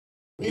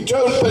We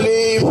don't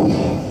believe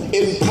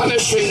in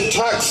punishing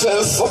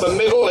taxes for the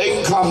middle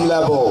income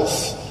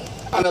levels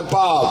and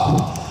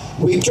above.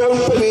 We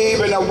don't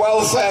believe in a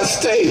welfare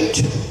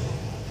state.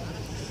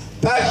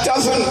 That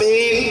doesn't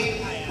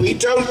mean we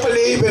don't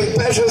believe in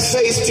better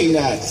safety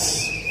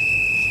nets.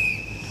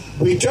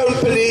 We don't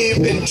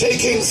believe in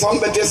taking from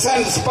the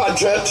defense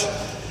budget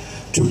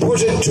to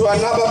put into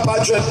another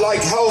budget like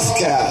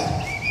healthcare.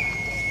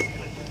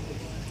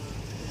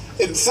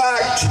 In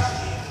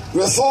fact,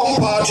 Reform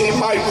Party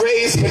might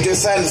raise the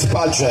defense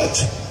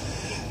budget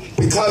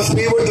because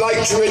we would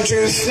like to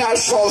reduce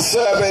national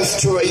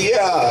service to a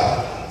year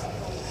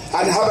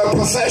and have a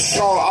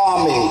professional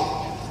army.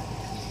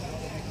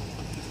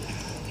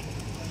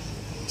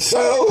 So,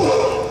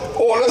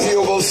 all of you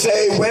will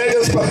say, where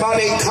does the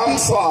money come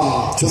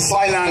from to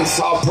finance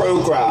our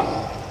program?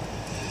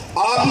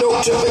 I've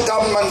looked at the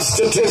government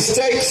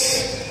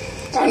statistics,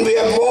 and we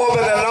have more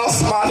than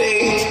enough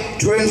money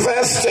to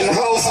invest in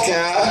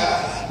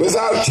healthcare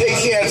without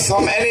taking it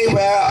from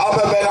anywhere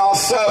other than our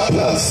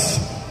surplus.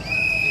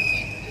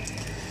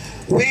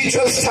 We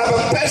just have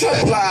a better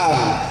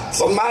plan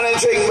for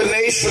managing the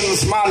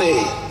nation's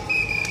money,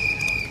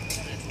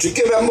 to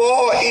give a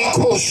more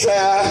equal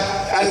share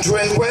and to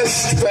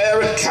invest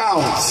where it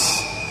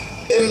counts,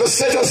 in the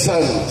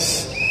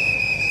citizens,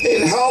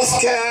 in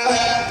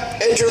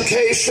healthcare,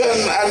 education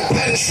and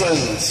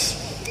pensions.